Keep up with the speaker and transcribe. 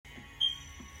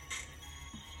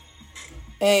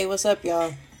Hey, what's up,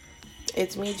 y'all?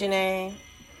 It's me, Janae.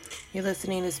 You're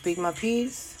listening to Speak My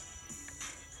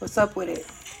Piece. What's up with it?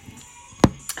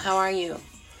 How are you?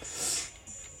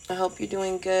 I hope you're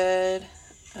doing good.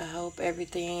 I hope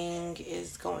everything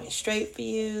is going straight for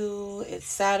you. It's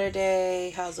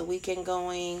Saturday. How's the weekend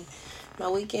going? My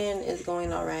weekend is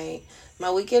going all right. My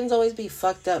weekends always be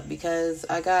fucked up because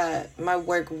I got my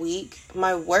work week.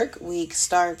 My work week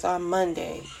starts on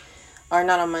Monday. Or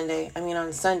not on Monday.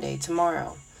 On Sunday,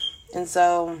 tomorrow. And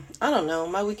so, I don't know.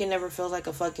 My weekend never feels like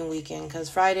a fucking weekend. Because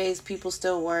Fridays, people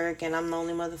still work. And I'm the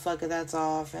only motherfucker that's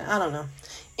off. And I don't know.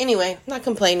 Anyway, not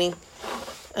complaining.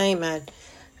 I ain't mad.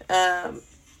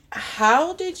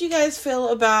 How did you guys feel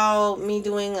about me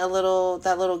doing that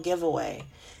little giveaway?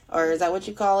 Or is that what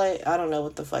you call it? I don't know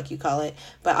what the fuck you call it.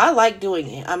 But I like doing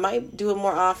it. I might do it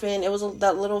more often. That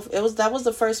was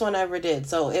the first one I ever did.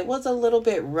 So it was a little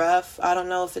bit rough. I don't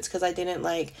know if it's because I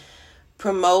didn't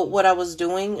promote what I was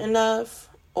doing enough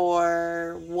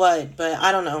or what, but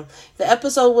I don't know. The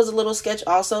episode was a little sketch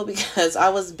also because I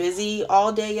was busy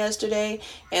all day yesterday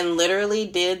and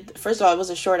literally first of all, it was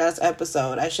a short ass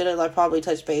episode. I should have probably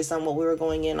touched base on what we were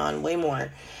going in on way more.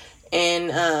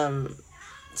 And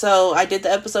so I did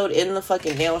the episode in the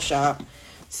fucking nail shop.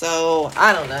 So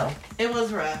I don't know. It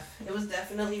was rough. It was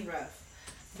definitely rough.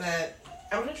 But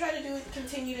I'm gonna try to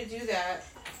continue to do that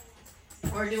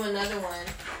or do another one.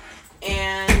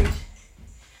 And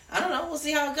I don't know. We'll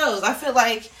see how it goes. I feel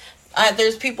like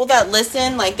there's people that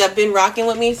listen, that been rocking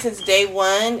with me since day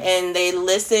one, and they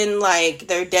listen,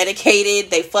 they're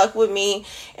dedicated. They fuck with me,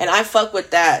 and I fuck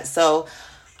with that. So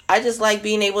I just like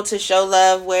being able to show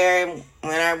love where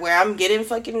I'm getting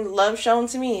fucking love shown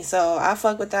to me. So I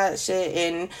fuck with that shit.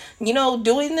 And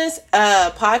doing this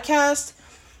podcast,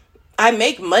 I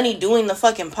make money doing the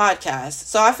fucking podcast.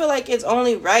 So I feel like it's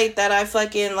only right that I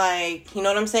fucking you know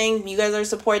what I'm saying? You guys are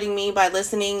supporting me by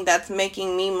listening. That's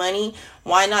making me money.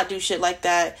 Why not do shit like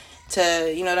that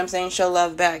to, you know what I'm saying, show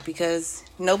love back? Because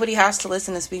nobody has to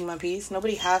listen to Speak My Piece.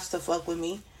 Nobody has to fuck with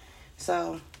me.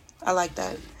 So I like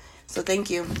that. So thank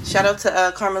you. Shout out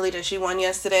to Carmelita. She won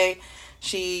yesterday.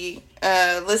 She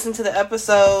listened to the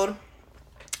episode.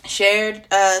 Shared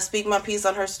Speak My Piece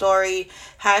on her story,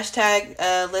 hashtag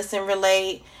listen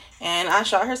relate, and I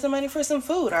shot her some money for some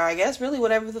food, or I guess really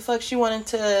whatever the fuck she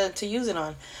wanted to use it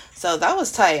on. So that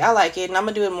was tight. I like it, and I'm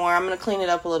gonna do it more. I'm gonna clean it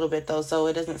up a little bit though, so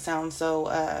it doesn't sound so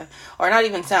or not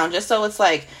even sound, just so it's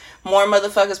more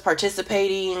motherfuckers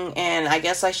participating, and I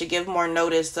guess I should give more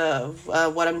notice of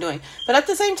what I'm doing. But at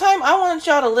the same time, I want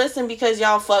y'all to listen because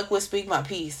y'all fuck with Speak My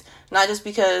Piece. Not just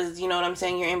because, you know what I'm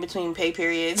saying, you're in between pay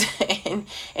periods and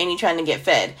you're trying to get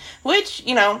fed. Which,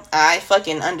 I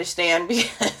fucking understand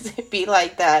because it be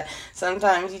like that.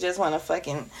 Sometimes you just want to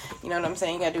fucking, you know what I'm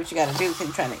saying, you gotta do what you gotta do because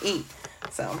you're trying to eat.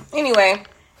 So, anyway,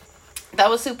 that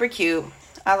was super cute.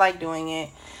 I like doing it.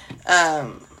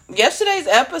 Yesterday's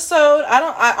episode,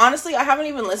 I honestly haven't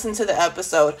even listened to the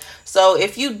episode. So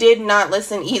if you did not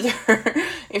listen either,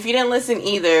 if you didn't listen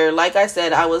either, like I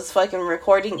said, I was fucking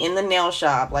recording in the nail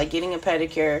shop, getting a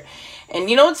pedicure. And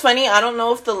you know what's funny? I don't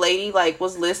know if the lady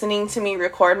was listening to me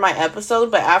record my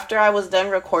episode, but after I was done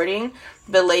recording,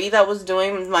 the lady that was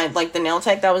doing my, the nail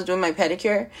tech that was doing my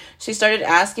pedicure, she started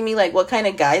asking me what kind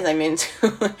of guys I'm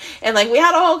into. And we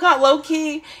had a whole low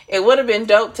key. It would have been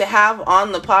dope to have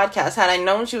on the podcast. Had I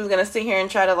known she was going to sit here and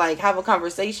try to have a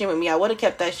conversation with me, I would have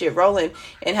kept that shit rolling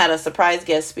and had a surprise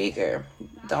guest speaker.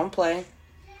 Don't play.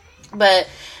 But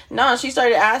no, she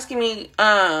started asking me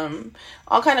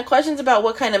all kind of questions about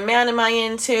what kind of man am I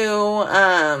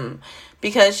into,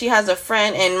 because she has a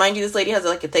friend, and mind you, this lady has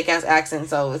a thick ass accent,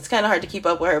 so it's kind of hard to keep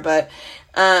up with her. But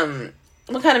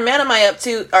what kind of man am I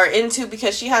into?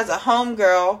 Because she has a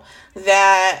homegirl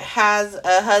that has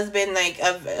a husband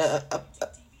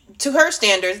to her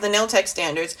standards, the nail tech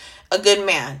standards, a good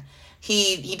man.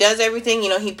 He does everything,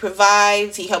 he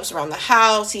provides, he helps around the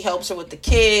house, he helps her with the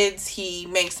kids, he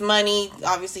makes money,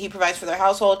 obviously he provides for their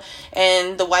household,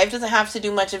 and the wife doesn't have to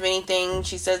do much of anything.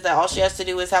 She says that all she has to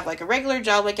do is have a regular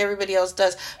job like everybody else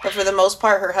does, but for the most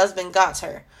part, her husband got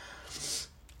her.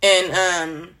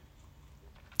 And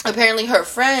apparently her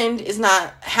friend is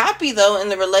not happy though in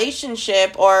the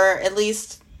relationship, or at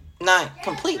least not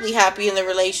completely happy in the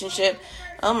relationship.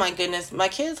 Oh my goodness, my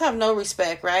kids have no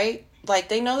respect, right?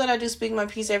 They know that I do Speak My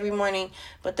Piece every morning,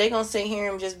 but they gonna sit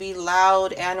here and just be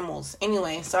loud animals.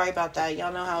 Anyway, sorry about that.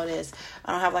 Y'all know how it is.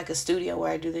 I don't have a studio where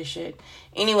I do this shit.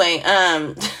 Anyway,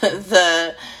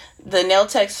 the nail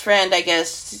tech's friend, I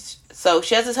guess, so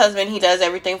she has this husband, he does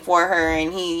everything for her,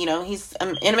 and he's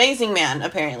an amazing man,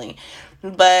 apparently.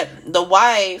 But the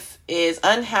wife is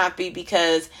unhappy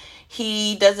because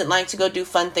he doesn't like to go do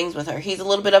fun things with her. He's a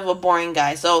little bit of a boring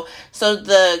guy. So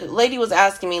the lady was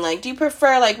asking me, like, do you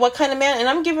prefer, like, what kind of man? And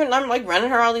I'm like running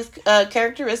her all these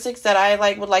characteristics that I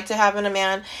like would like to have in a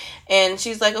man. And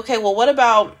she's like, okay, well, what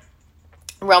about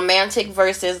romantic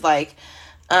versus like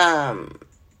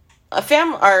a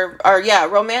family, or yeah,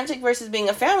 romantic versus being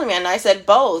a family man? And I said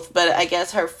both, but I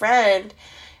guess her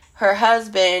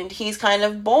husband, he's kind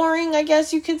of boring, I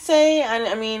guess you could say. And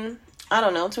I mean, I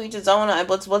don't know, to each his own.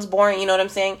 What's boring, you know what I'm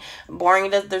saying?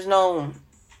 Boring, there's no,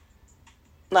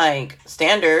 like,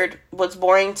 standard. What's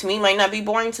boring to me might not be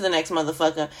boring to the next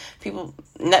motherfucker. People,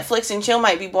 Netflix and chill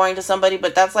might be boring to somebody,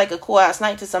 but that's like a cool-ass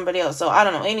night to somebody else. So, I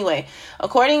don't know. Anyway,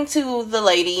 according to the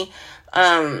lady,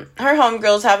 her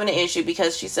homegirl's having an issue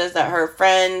because she says that her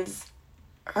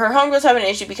homegirl's having an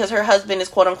issue because her husband is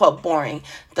quote unquote boring.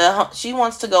 She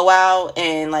wants to go out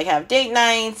and like have date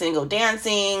nights and go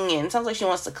dancing, and sounds like she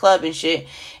wants to club and shit.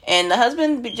 And the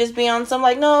husband just be on some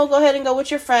like, no, go ahead and go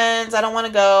with your friends. I don't want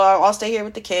to go. I'll stay here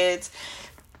with the kids.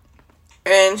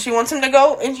 And she wants him to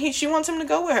go, and she wants him to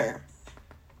go with her.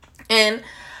 And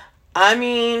I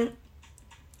mean,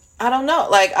 I don't know.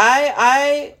 Like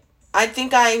I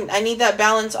think I need that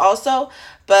balance also,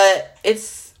 but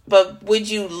would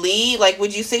you leave? Like,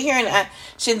 would you sit here and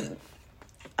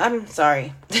I'm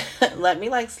sorry. Let me,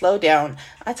 like, slow down.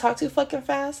 I talk too fucking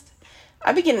fast.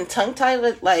 I be getting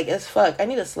tongue-tied, like, as fuck. I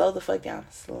need to slow the fuck down.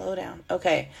 Slow down.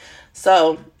 Okay.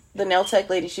 So, the nail tech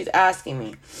lady, she's asking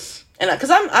me. And,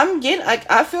 because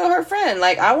I feel her friend.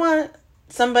 Like, I want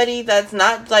somebody that's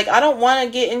not, like, I don't want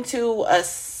to get into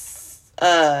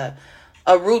a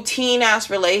routine-ass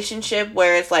relationship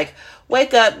where it's like,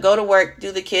 wake up, go to work,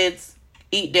 do the kids,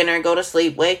 eat dinner, go to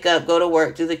sleep, wake up, go to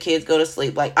work, do the kids, go to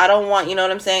sleep. Like, I don't want, you know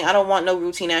what I'm saying? I don't want no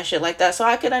routine ass shit like that. So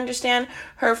I could understand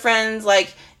her friend's,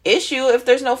 like, issue if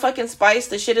there's no fucking spice.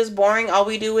 The shit is boring. All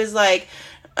we do is, like,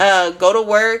 go to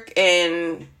work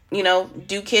and, you know,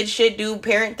 do kid shit, do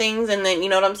parent things, and then, you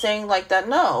know what I'm saying? Like, that,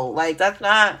 no. Like, that's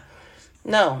not,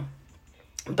 no.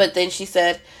 But then she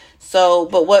said,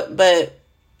 but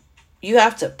you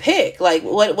have to pick. Like,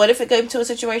 what if it came to a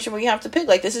situation where you have to pick?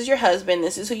 Like, this is your husband.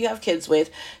 This is who you have kids with.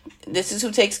 This is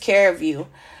who takes care of you.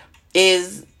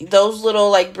 Is those little,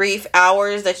 like, brief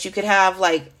hours that you could have,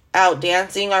 like, out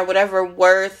dancing or whatever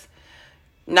worth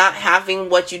not having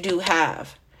what you do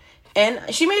have? And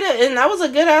she made it, and that was a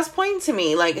good ass point to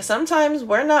me. Like, sometimes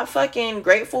we're not fucking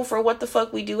grateful for what the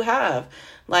fuck we do have.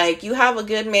 Like, you have a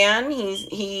good man.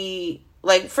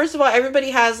 Like, first of all,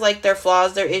 everybody has, like, their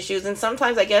flaws, their issues, and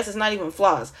sometimes, I guess, it's not even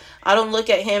flaws. I don't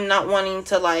look at him not wanting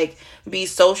to, like, be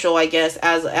social, I guess,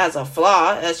 as a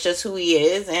flaw. That's just who he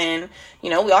is, and,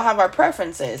 you know, we all have our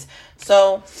preferences.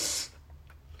 So,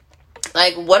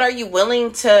 like, what are you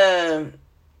willing to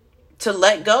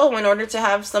let go in order to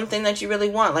have something that you really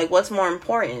want? Like, what's more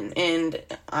important? And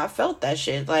I felt that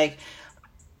shit. Like,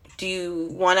 do you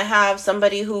want to have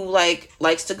somebody who, like,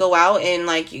 likes to go out and,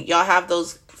 like, y'all have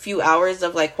those few hours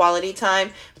of, like, quality time,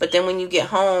 but then when you get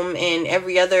home and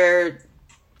every other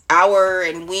hour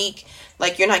and week,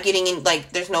 like, you're not getting in,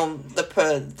 like, there's no,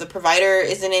 the provider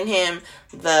isn't in him,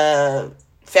 the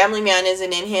family man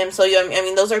isn't in him. So I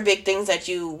mean, those are big things that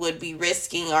you would be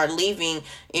risking or leaving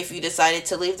if you decided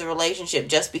to leave the relationship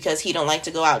just because he don't like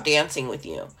to go out dancing with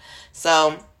you.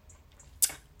 So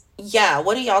yeah,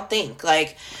 what do y'all think?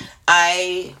 Like,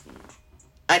 I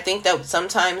think that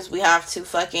sometimes we have to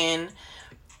fucking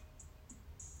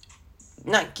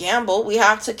not gamble. We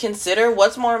have to consider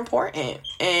what's more important,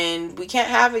 and we can't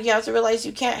have it. You have to realize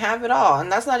you can't have it all,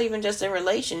 and that's not even just in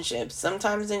relationships.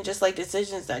 Sometimes in just, like,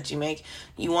 decisions that you make,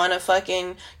 you want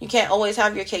to you can't always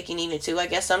have your cake and eat it too. I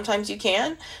guess sometimes you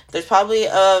can. There's probably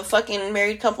a fucking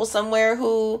married couple somewhere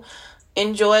who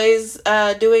enjoys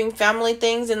doing family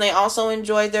things, and they also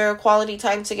enjoy their quality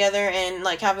time together and,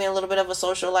 like, having a little bit of a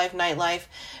social life, nightlife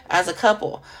as a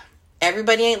couple.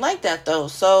 Everybody ain't like that though.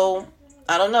 So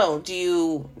I don't know.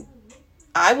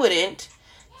 I wouldn't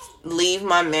leave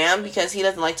my man because he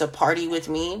doesn't like to party with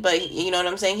me, but you know what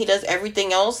I'm saying? He does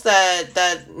everything else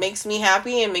that makes me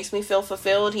happy and makes me feel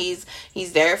fulfilled. He's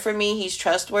there for me. He's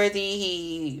trustworthy.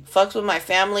 He fucks with my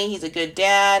family. He's a good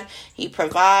dad. He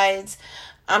provides.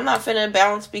 I'm not finna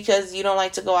bounce because you don't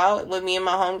like to go out with me and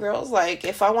my homegirls. Like,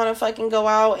 if I want to fucking go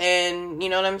out and, you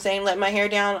know what I'm saying, let my hair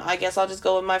down, I guess I'll just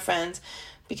go with my friends.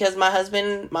 Because my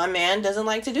husband, my man, doesn't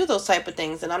like to do those type of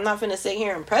things. And I'm not going to sit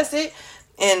here and press it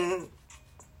and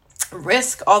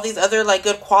risk all these other, like,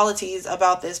 good qualities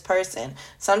about this person.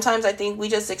 Sometimes I think we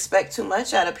just expect too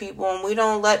much out of people, and we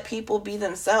don't let people be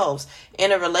themselves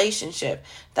in a relationship.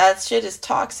 That shit is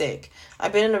toxic.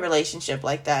 I've been in a relationship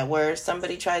like that where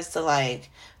somebody tries to, like,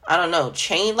 I don't know,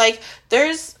 change. Like,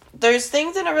 there's there's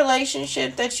things in a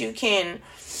relationship that you can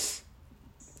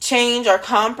change or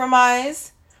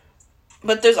compromise,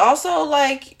 but there's also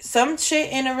like some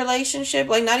shit in a relationship,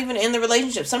 like not even in the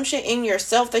relationship, some shit in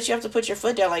yourself that you have to put your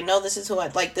foot down. Like, no, this is who I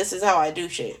like. This is how I do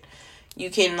shit. You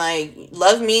can like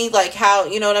love me like how,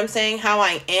 you know what I'm saying, how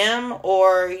I am,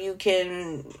 or you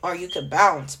could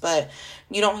bounce, but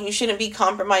you shouldn't be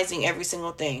compromising every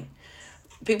single thing.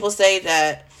 People say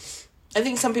that, I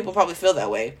think some people probably feel that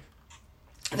way,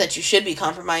 that you should be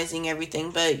compromising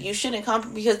everything, but you shouldn't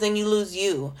because then you lose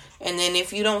you. And then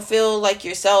if you don't feel like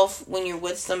yourself when you're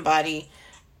with somebody,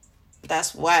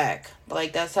 that's whack.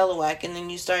 Like, that's hella whack. And then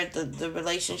you start the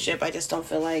relationship. I just don't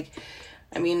feel like,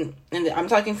 I mean, and I'm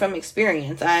talking from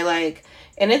experience.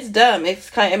 And it's dumb.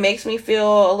 It makes me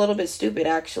feel a little bit stupid,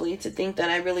 actually, to think that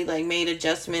I really like made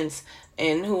adjustments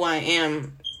in who I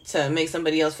am to make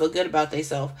somebody else feel good about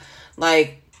themselves.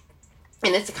 Like,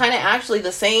 and it's kind of actually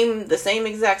the same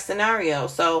exact scenario.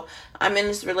 So I'm in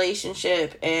this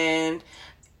relationship, and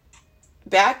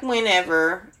back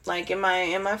whenever, like in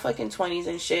my fucking 20s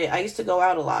and shit, I used to go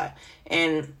out a lot.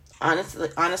 And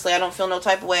honestly, I don't feel no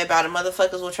type of way about it.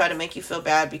 Motherfuckers will try to make you feel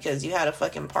bad because you had a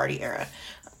fucking party era.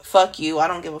 Fuck you. I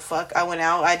don't give a fuck. I went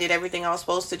out. I did everything I was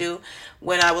supposed to do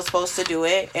when I was supposed to do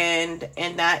it. And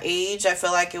in that age, I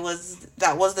feel like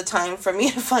that was the time for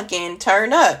me to fucking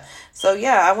turn up. So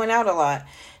yeah, I went out a lot.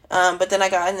 But then I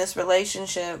got in this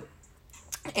relationship,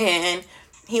 and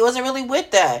he wasn't really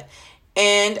with that.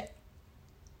 And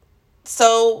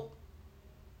so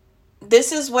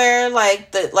this is where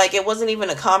it wasn't even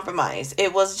a compromise.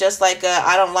 It was just like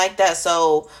I don't like that,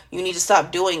 so you need to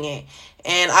stop doing it.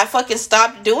 And I fucking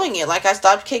stopped doing it. Like, I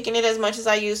stopped kicking it as much as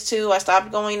I used to. I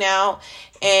stopped going out.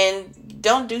 And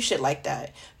don't do shit like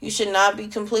that. You should not be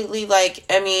completely like,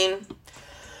 I mean,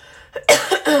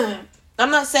 I'm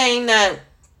not saying that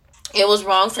it was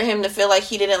wrong for him to feel like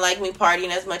he didn't like me partying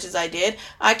as much as I did.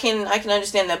 I can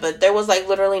understand that, but there was like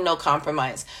literally no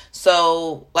compromise.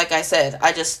 So, like I said,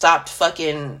 I just stopped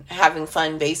fucking having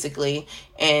fun basically,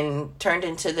 and turned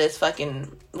into this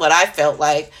fucking, what I felt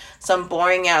like, some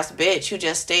boring ass bitch who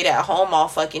just stayed at home all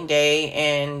fucking day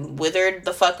and withered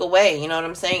the fuck away. You know what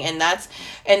I'm saying? And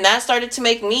that started to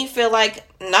make me feel like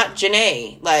not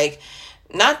Janae. Like,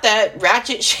 not that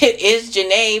ratchet shit is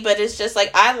Janae, but it's just like,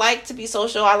 I like to be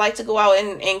social. I like to go out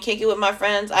and kick it with my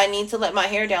friends. I need to let my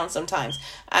hair down sometimes.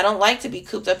 I don't like to be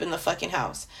cooped up in the fucking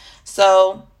house.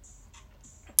 So,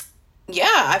 yeah,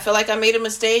 I feel like I made a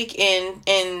mistake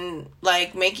in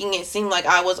like making it seem like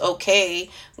I was okay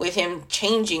with him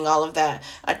changing all of that.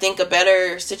 I think a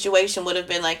better situation would have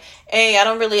been like, hey,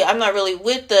 I'm not really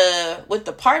with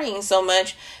the partying so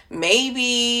much.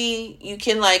 Maybe you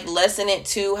can like lessen it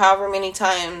to however many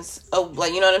times. Oh,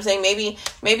 like, you know what I'm saying? Maybe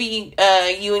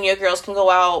you and your girls can go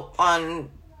out on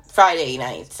Friday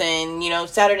nights, and, you know,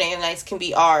 Saturday nights can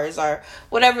be ours, or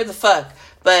whatever the fuck.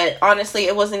 But honestly,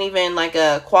 it wasn't even like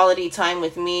a quality time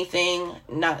with me thing.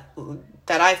 Not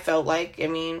that I felt like. I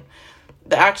mean,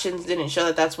 the actions didn't show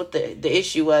that that's what the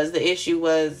issue was. The issue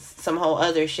was some whole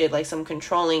other shit, like some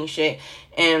controlling shit.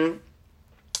 And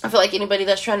I feel like anybody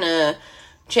that's trying to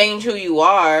change who you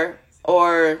are,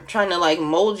 or trying to like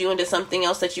mold you into something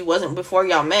else that you wasn't before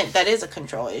y'all met, that is a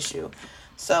control issue.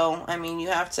 So, I mean, you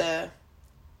have to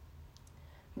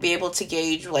be able to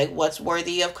gauge like what's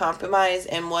worthy of compromise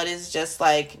and what is just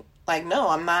like no,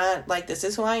 I'm not, like, this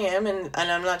is who I am, and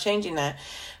I'm not changing that.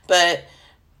 But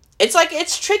it's like,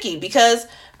 it's tricky, because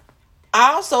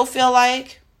I also feel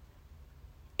like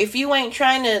if you ain't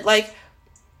trying to, like,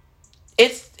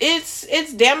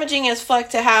 it's damaging as fuck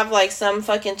to have like some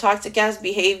fucking toxic ass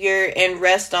behavior and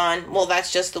rest on, well,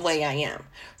 that's just the way I am.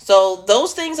 So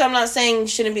those things I'm not saying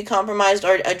shouldn't be compromised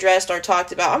or addressed or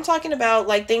talked about. I'm talking about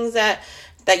like things that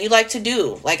you like to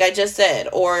do, like I just said,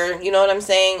 or, you know what I'm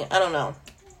saying? I don't know.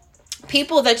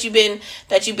 People that you've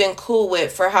been cool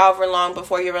with for however long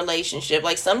before your relationship.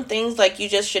 Like, some things, like, you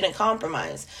just shouldn't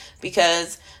compromise,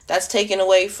 because that's taken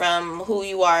away from who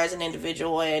you are as an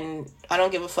individual. And I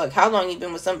don't give a fuck how long you've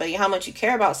been with somebody, how much you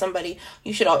care about somebody.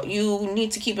 You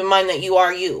need to keep in mind that you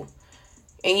are you,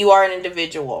 and you are an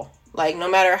individual. Like, no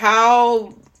matter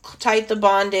how tight the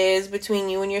bond is between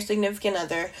you and your significant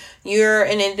other, you're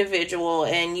an individual,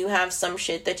 and you have some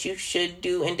shit that you should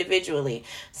do individually.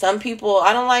 Some people,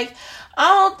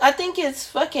 I think it's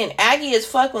fucking aggy as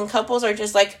fuck when couples are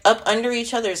just like up under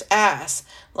each other's ass.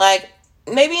 Like,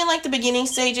 maybe in like the beginning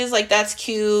stages, like, that's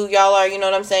cute, y'all are, you know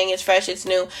what I'm saying, it's fresh, it's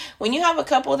new. When you have a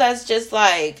couple that's just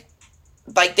like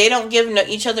like they don't give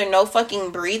each other no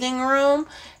fucking breathing room.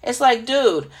 It's like,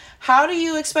 dude, how do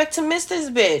you expect to miss this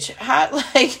bitch? How,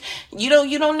 like, you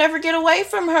don't never get away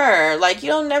from her. Like, you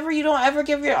don't ever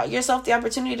give yourself the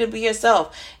opportunity to be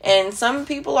yourself. And some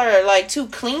people are like too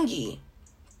clingy.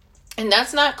 And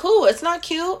that's not cool. It's not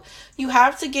cute. You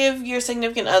have to give your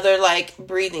significant other like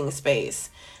breathing space.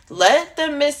 Let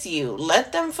them miss you.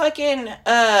 Let them fucking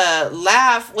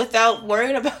laugh without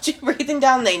worrying about you breathing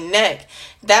down their neck.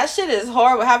 That shit is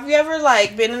horrible. Have you ever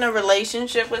like been in a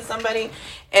relationship with somebody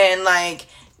and like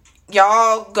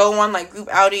y'all go on like group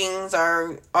outings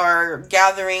or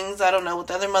gatherings, I don't know,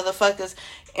 with other motherfuckers,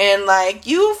 and like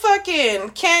you fucking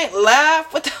can't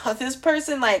laugh without this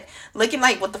person like looking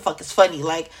like what the fuck is funny?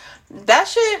 Like that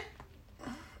shit.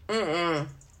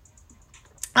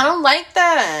 I don't like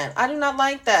that. I do not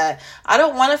like that. I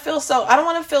don't want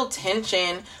to feel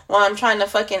tension while I'm trying to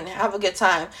fucking have a good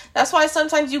time. That's why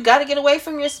sometimes you got to get away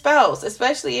from your spouse,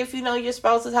 especially if you know your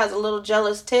spouse has a little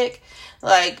jealous tick.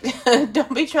 Like,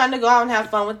 don't be trying to go out and have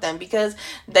fun with them because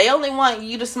they only want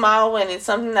you to smile when it's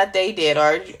something that they did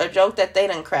or a joke that they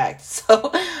done cracked.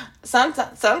 So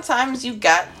sometimes you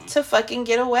got to fucking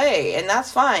get away, and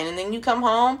that's fine. And then you come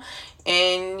home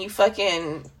and you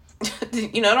fucking...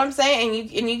 you know what I'm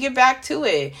saying? And you get back to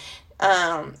it.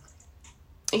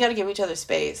 You got to give each other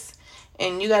space,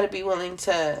 and you got to be willing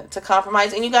to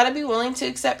compromise, and you got to be willing to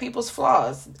accept people's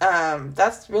flaws.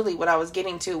 That's really what I was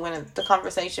getting to when the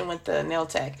conversation with the nail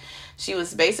tech. She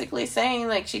was basically saying,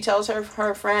 like, she tells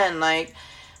her friend, like,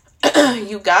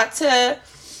 you got to.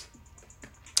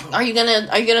 Are you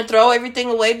gonna throw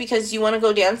everything away because you want to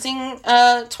go dancing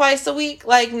twice a week?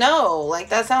 Like, no, like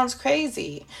that sounds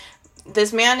crazy.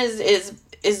 This man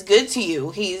is good to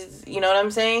you. He's, you know what I'm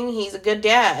saying? He's a good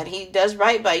dad. He does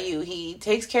right by you. He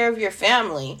takes care of your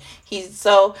family.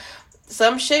 So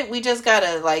some shit we just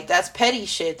gotta, like, that's petty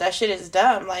shit. That shit is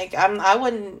dumb. Like, I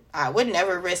would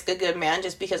never risk a good man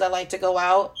just because I like to go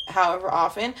out however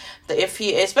often.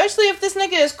 Especially if this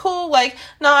nigga is cool, like,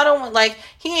 no, I don't want, like,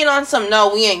 he ain't on some,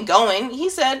 no, we ain't going. He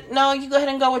said, no, you go ahead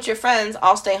and go with your friends.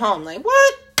 I'll stay home. Like,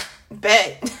 what?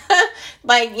 Bet.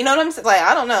 Like, you know what I'm saying? Like,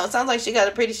 I don't know. It sounds like she got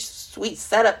a pretty sweet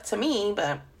setup to me,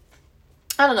 but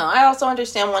I don't know. I also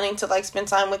understand wanting to, like, spend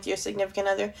time with your significant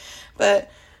other,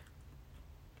 but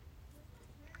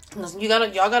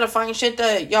y'all gotta find shit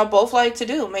that y'all both like to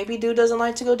do. Maybe dude doesn't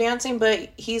like to go dancing, but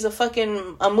he's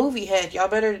a movie head. Y'all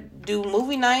better do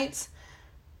movie nights,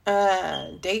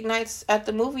 date nights at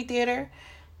the movie theater.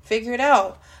 Figure it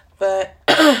out. But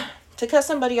to cut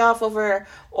somebody off over,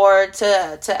 or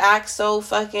to act so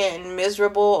fucking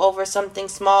miserable over something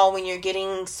small when you're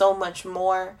getting so much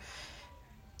more,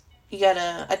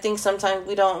 I think sometimes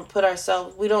we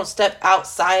don't step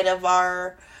outside of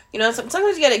our,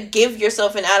 sometimes you gotta give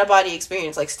yourself an out-of-body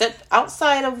experience. Like, step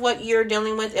outside of what you're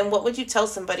dealing with, and what would you tell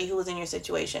somebody who was in your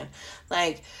situation?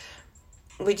 Like,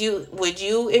 would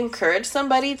you encourage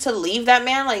somebody to leave that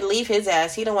man? Like, leave his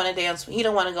ass. He don't want to dance. He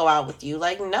don't want to go out with you.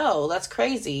 Like, no, that's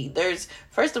crazy.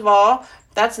 First of all,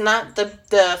 that's not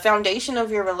the foundation of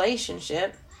your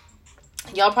relationship.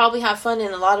 Y'all probably have fun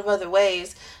in a lot of other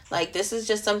ways. Like, this is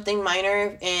just something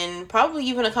minor, and probably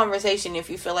even a conversation if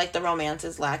you feel like the romance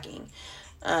is lacking.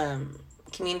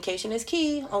 Communication is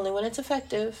key, only when it's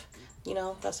effective.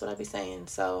 That's what I'd be saying.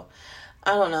 So,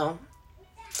 I don't know.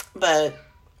 But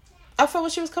I felt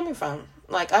where she was coming from.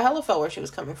 Like, I hella felt where she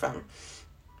was coming from.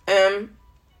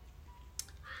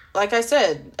 Like I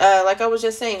said, like I was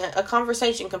just saying, a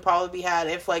conversation can probably be had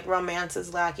if, like, romance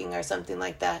is lacking or something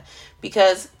like that.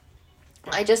 Because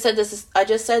I just said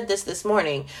this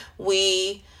morning.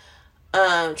 We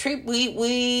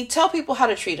tell people how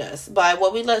to treat us by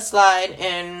what we let slide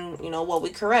and, what we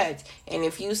correct. And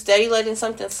if you steady letting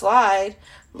something slide,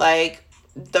 like,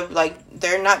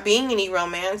 there not being any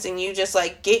romance, and you just,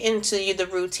 like, get into the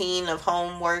routine of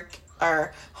home, work,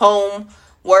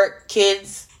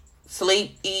 kids,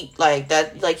 sleep, eat, like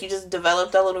that, like, you just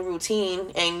develop that little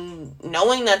routine, and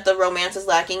knowing that the romance is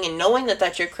lacking, and knowing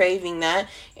that you're craving that,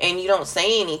 and you don't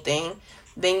say anything,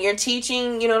 then you're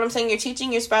teaching, you're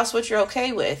teaching your spouse what you're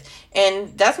okay with.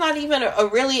 And that's not even a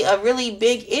really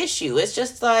big issue. It's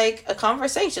just like a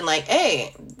conversation. Like,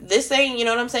 hey, this ain't,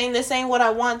 this ain't what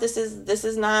I want. This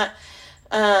is not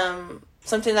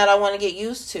something that I want to get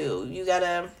used to. You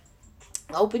gotta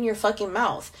open your fucking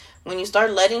mouth. When you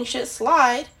start letting shit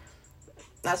slide,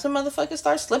 that's when motherfuckers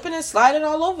start slipping and sliding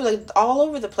all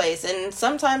over the place. And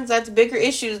sometimes that's bigger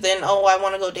issues than, oh, I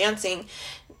want to go dancing.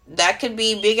 That could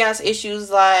be big ass issues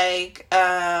like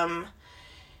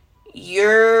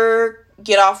you're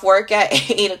get off work at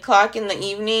 8:00 in the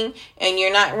evening and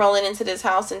you're not rolling into this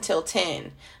house until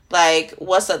 10. Like,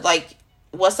 what's up? Like,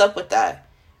 what's up with that?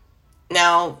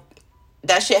 Now,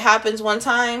 that shit happens one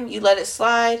time, you let it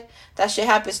slide. That shit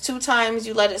happens 2 times,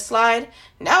 you let it slide.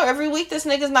 Now every week this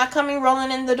nigga's not coming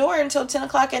rolling in the door until 10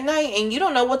 o'clock at night, and you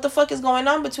don't know what the fuck is going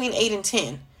on between 8 and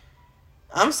 10.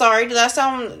 I'm sorry, does that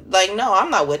sound like, no, I'm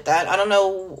not with that. I don't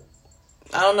know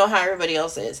how everybody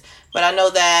else is, but I know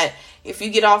that if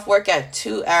you get off work at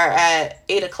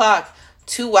 8 o'clock,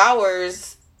 2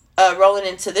 hours rolling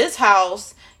into this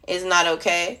house is not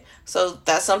okay. So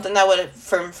that's something that would,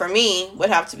 for me, would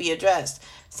have to be addressed.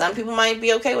 Some people might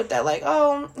be okay with that. Like,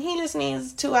 oh, he just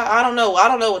needs 2 hours. I don't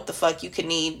know what the fuck you could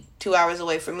need 2 hours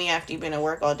away from me after you've been at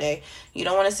work all day. You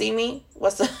don't want to see me?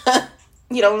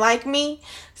 You don't like me?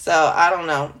 So I don't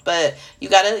know. But you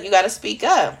gotta speak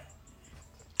up.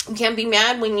 You can't be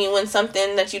mad when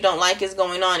something that you don't like is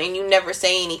going on and you never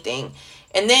say anything.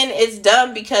 And then it's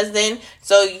dumb because then,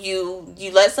 so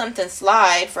you let something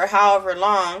slide for however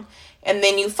long, and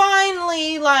then you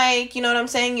finally, like, you know what I'm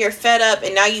saying, you're fed up,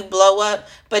 and now you blow up,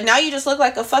 but now you just look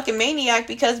like a fucking maniac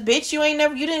because, bitch,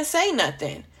 you didn't say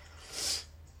nothing.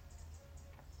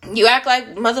 You act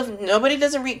like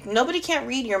nobody can't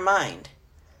read your mind.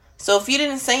 So if you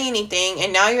didn't say anything,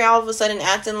 and now you're all of a sudden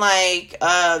acting like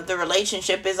the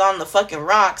relationship is on the fucking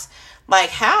rocks, like,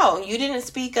 how? You didn't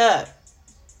speak up.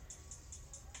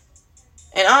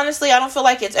 And honestly, I don't feel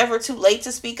like it's ever too late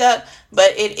to speak up,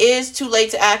 but it is too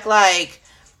late to act like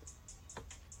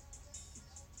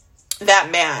that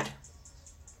mad.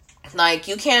 Like,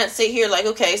 you can't sit here like,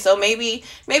 okay, so maybe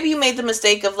you made the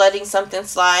mistake of letting something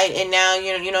slide, and now,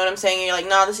 you know what I'm saying? And you're like,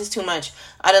 no, this is too much.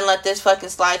 I didn't let this fucking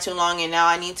slide too long, and now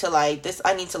I need to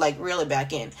reel it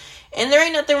back in. And there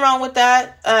ain't nothing wrong with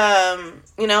that.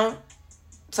 You know,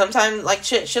 sometimes, like,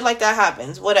 shit like that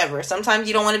happens. Whatever. Sometimes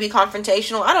you don't want to be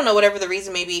confrontational. I don't know, whatever the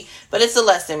reason may be, but it's a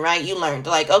lesson, right? You learned,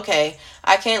 like, okay,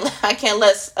 I can't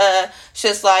let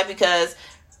shit slide because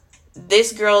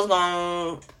this girl's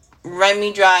gonna run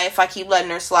me dry if I keep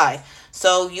letting her slide.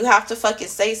 So you have to fucking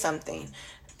say something.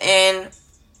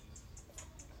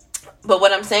 But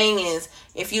what I'm saying is,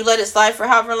 if you let it slide for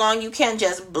however long, you can't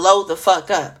just blow the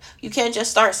fuck up. You can't just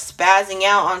start spazzing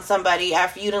out on somebody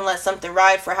after you done let something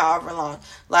ride for however long.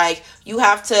 Like, you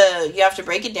have to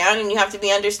break it down, and you have to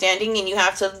be understanding, and you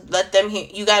have to let them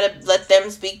you gotta let them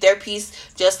speak their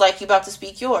piece just like you about to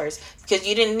speak yours. Because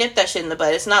you didn't nip that shit in the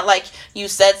bud. It's not like you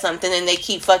said something and they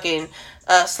keep fucking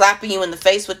slapping you in the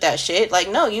face with that shit. Like,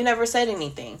 no, you never said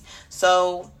anything.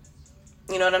 So,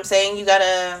 you know what I'm saying? You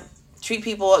gotta treat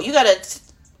people, you gotta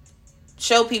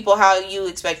show people how you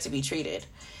expect to be treated.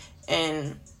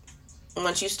 And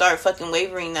once you start fucking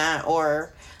wavering that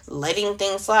or letting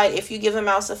things slide, if you give a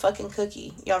mouse a fucking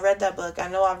cookie, y'all read that book, I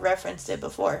know I've referenced it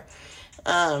before.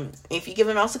 If you give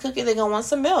a mouse a cookie, they're gonna want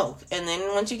some milk, and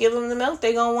then once you give them the milk,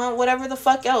 they're gonna want whatever the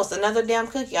fuck else, another damn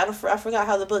cookie. I forgot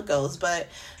how the book goes, but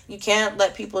you can't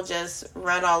let people just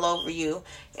run all over you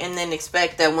and then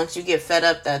expect that once you get fed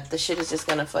up that the shit is just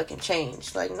gonna fucking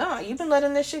change. Like, nah, you've been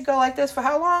letting this shit go like this for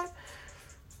how long?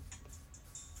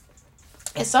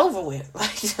 It's over with.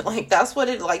 Like that's what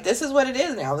it, like, this is what it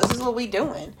is now. This is what we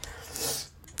doing.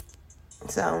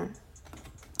 So,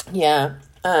 yeah.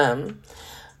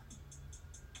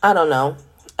 I don't know.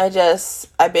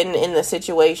 I've been in the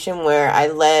situation where I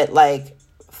let, like,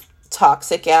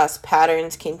 toxic ass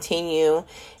patterns continue,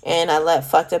 and I let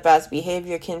fucked up ass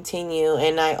behavior continue,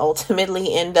 and I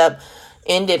ultimately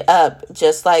ended up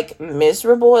just, like,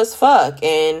 miserable as fuck,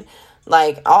 and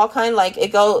like all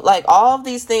of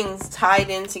these things tied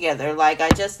in together. Like,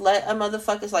 I just let a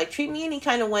motherfuckers, like, treat me any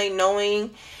kind of way, knowing,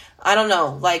 I don't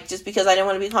know, like, just because I didn't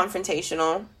want to be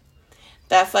confrontational,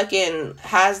 that fucking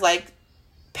has, like,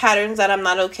 patterns that I'm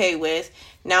not okay with.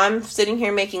 Now I'm sitting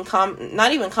here making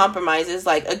not even compromises,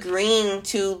 like agreeing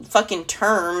to fucking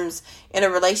terms in a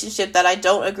relationship that I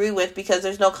don't agree with because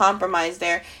there's no compromise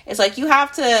there. It's like, you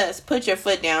have to put your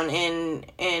foot down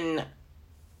and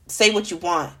say what you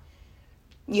want.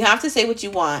 You have to say what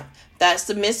you want. That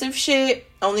submissive shit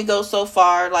only goes so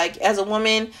far. Like, as a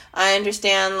woman, I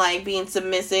understand, like, being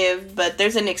submissive, but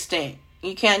there's an extent.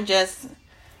 You can't just,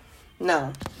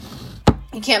 no.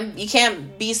 You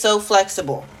can't be so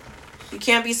flexible. You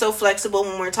can't be so flexible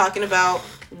when we're talking about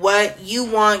what you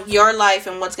want, your life,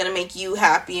 and what's going to make you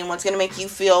happy and what's going to make you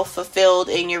feel fulfilled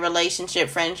in your relationship,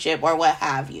 friendship, or what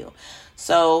have you.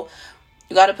 So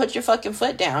you got to put your fucking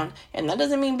foot down. And that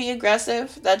doesn't mean be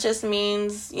aggressive. That just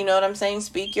means, you know what I'm saying?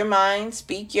 Speak your mind,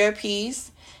 speak your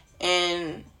piece,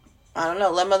 and I don't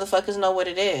know, let motherfuckers know what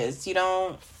it is. You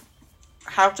don't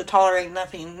have to tolerate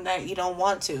nothing that you don't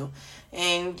want to.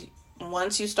 And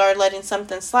once you start letting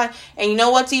something slide, and you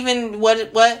know what's even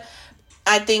what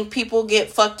I think people get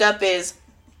fucked up is,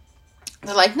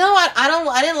 They're like, no,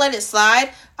 I didn't let it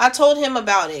slide. I told him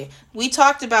about it. We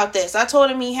talked about this. I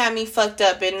told him he had me fucked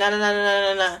up and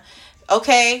nah.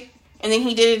 Okay. And then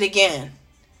he did it again.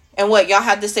 And what, y'all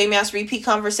had the same ass repeat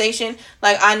conversation?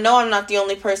 Like, I know I'm not the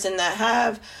only person that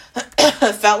have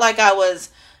felt like I was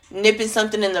nipping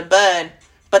something in the bud,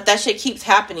 but that shit keeps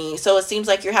happening. So it seems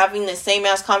like you're having the same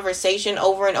ass conversation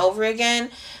over and over again.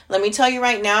 Let me tell you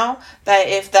right now that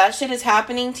if that shit is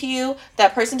happening to you,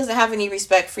 that person doesn't have any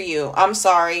respect for you. I'm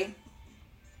sorry.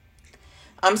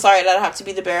 I'm sorry that I have to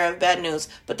be the bearer of bad news,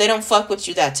 but they don't fuck with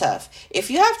you that tough.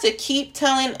 If you have to keep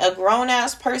telling a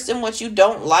grown-ass person what you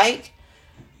don't like,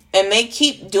 and they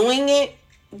keep doing it,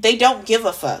 they don't give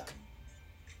a fuck.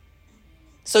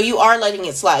 So you are letting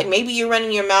it slide. Maybe you're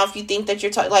running your mouth. You think that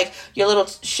you're like your little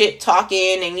shit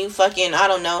talking and you fucking, I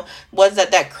don't know. What's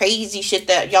that crazy shit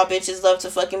that y'all bitches love to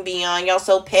fucking be on? Y'all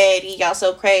so petty. Y'all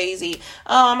so crazy.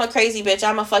 Oh, I'm a crazy bitch.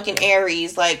 I'm a fucking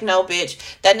Aries. Like, no, bitch.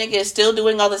 That nigga is still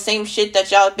doing all the same shit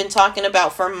that y'all have been talking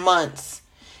about for months.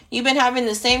 You've been having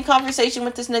the same conversation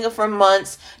with this nigga for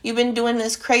months. You've been doing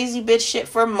this crazy bitch shit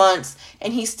for months.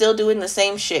 And he's still doing the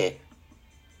same shit.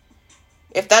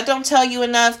 If that don't tell you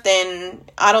enough, then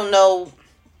I don't know.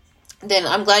 Then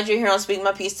I'm glad you're here on Speak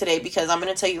My Piece today, because I'm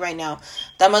going to tell you right now,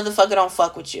 that motherfucker don't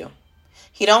fuck with you.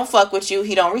 He don't fuck with you.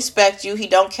 He don't respect you. He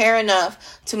don't care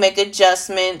enough to make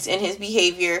adjustments in his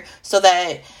behavior so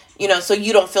that, so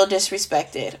you don't feel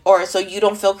disrespected or so you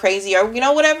don't feel crazy or,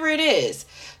 whatever it is.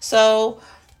 So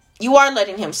you are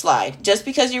letting him slide. Just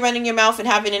because you're running your mouth and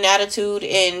having an attitude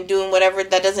and doing whatever,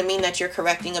 that doesn't mean that you're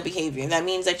correcting a behavior. That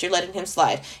means that you're letting him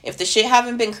slide. If the shit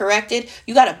haven't been corrected,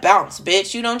 you gotta bounce,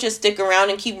 bitch. You don't just stick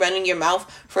around and keep running your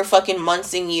mouth for fucking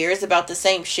months and years about the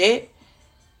same shit.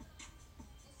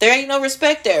 There ain't no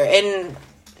respect there. And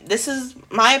this is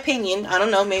my opinion. I don't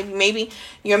know. Maybe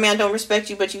your man don't respect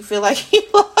you, but you feel like he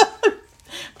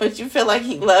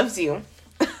loves you.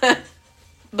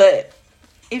 But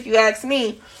if you ask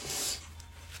me,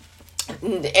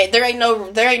 there ain't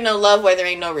no love where there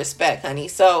ain't no respect, honey.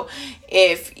 So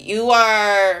if you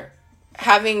are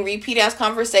having repeat ass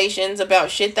conversations about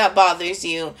shit that bothers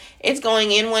you, it's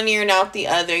going in one ear and out the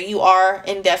other. You are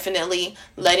indefinitely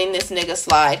letting this nigga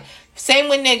slide. Same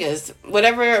with niggas.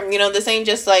 Whatever, this ain't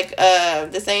just like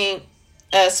this ain't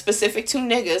specific to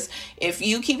niggas. If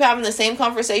you keep having the same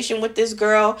conversation with this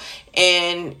girl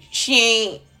and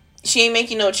she ain't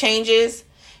making no changes,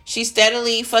 she's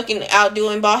steadily fucking out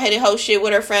doing bald-headed hoe shit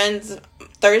with her friends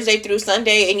Thursday through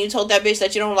Sunday, and you told that bitch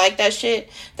that you don't like that shit,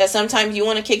 that sometimes you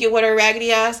want to kick it with her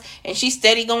raggedy ass, and she's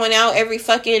steady going out every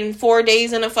fucking 4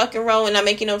 days in a fucking row and not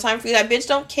making no time for you, that bitch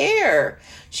don't care.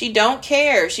 She don't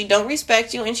care. She don't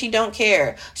respect you, and she don't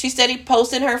care. She's steady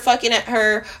posting her fucking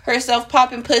herself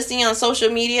popping pussy on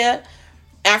social media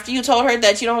after you told her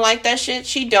that you don't like that shit.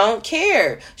 She don't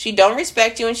care. She don't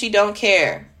respect you, and she don't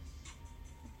care.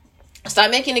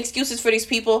 Stop making excuses for these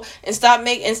people and stop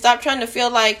trying to feel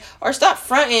like, or stop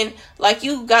fronting like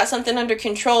you got something under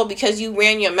control because you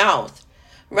ran your mouth.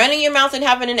 Running your mouth and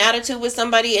having an attitude with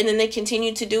somebody and then they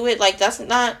continue to do it, like that's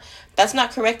not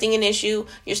correcting an issue.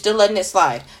 You're still letting it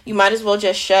slide. You might as well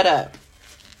just shut up.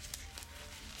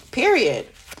 Period.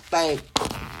 Like,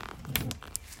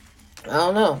 I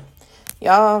don't know.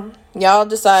 Y'all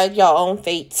decide y'all own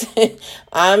fates.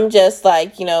 I'm just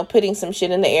like, putting some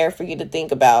shit in the air for you to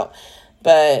think about.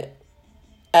 But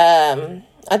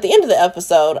at the end of the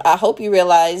episode, I hope you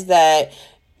realize that,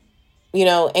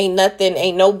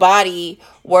 ain't nobody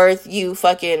worth you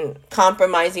fucking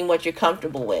compromising what you're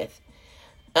comfortable with.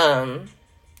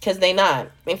 Because they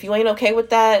not. If you ain't okay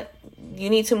with that, you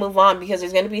need to move on, because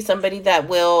there's going to be somebody that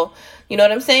will, you know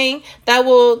what I'm saying? That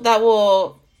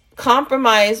will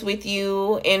compromise with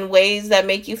you in ways that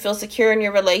make you feel secure in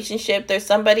your relationship. There's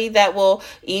somebody that will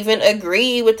even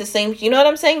agree with the same, you know what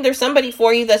I'm saying? There's somebody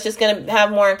for you that's just going to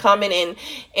have more in common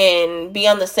and be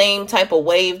on the same type of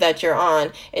wave that you're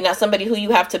on, and not somebody who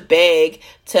you have to beg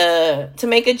to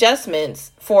make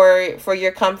adjustments for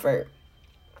your comfort.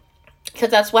 Because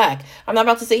that's whack. I'm not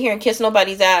about to sit here and kiss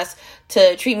nobody's ass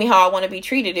to treat me how I want to be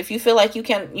treated. If you feel like you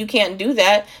can't do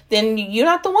that, then you're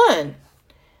not the one.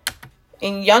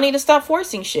 And y'all need to stop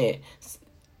forcing shit.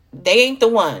 They ain't the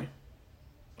one.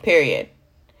 Period.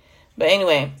 But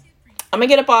anyway, I'm going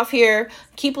to get up off here.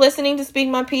 Keep listening to Speak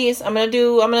My Piece. I don't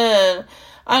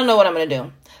know what I'm going to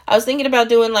do. I was thinking about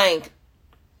doing like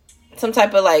some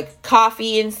type of like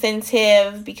coffee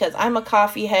incentive, because I'm a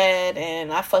coffee head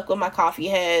and I fuck with my coffee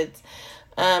heads.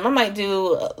 I might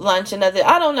do lunch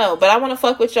I don't know, but I want to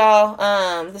fuck with y'all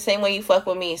the same way you fuck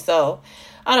with me. So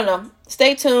I don't know.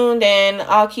 Stay tuned and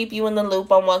I'll keep you in the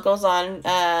loop on what goes on.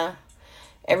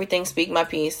 Everything Speak My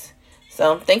Piece.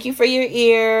 So thank you for your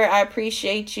ear. I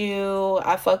appreciate you.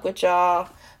 I fuck with y'all.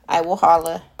 I will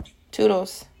holla.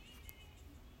 Toodles.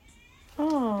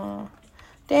 Oh,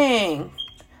 dang.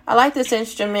 I like this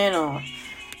instrumental.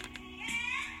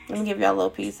 Let me give y'all a little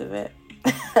piece of it.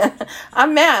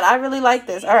 I'm mad. I really like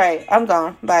this. All right, I'm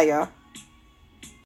gone. Bye, y'all.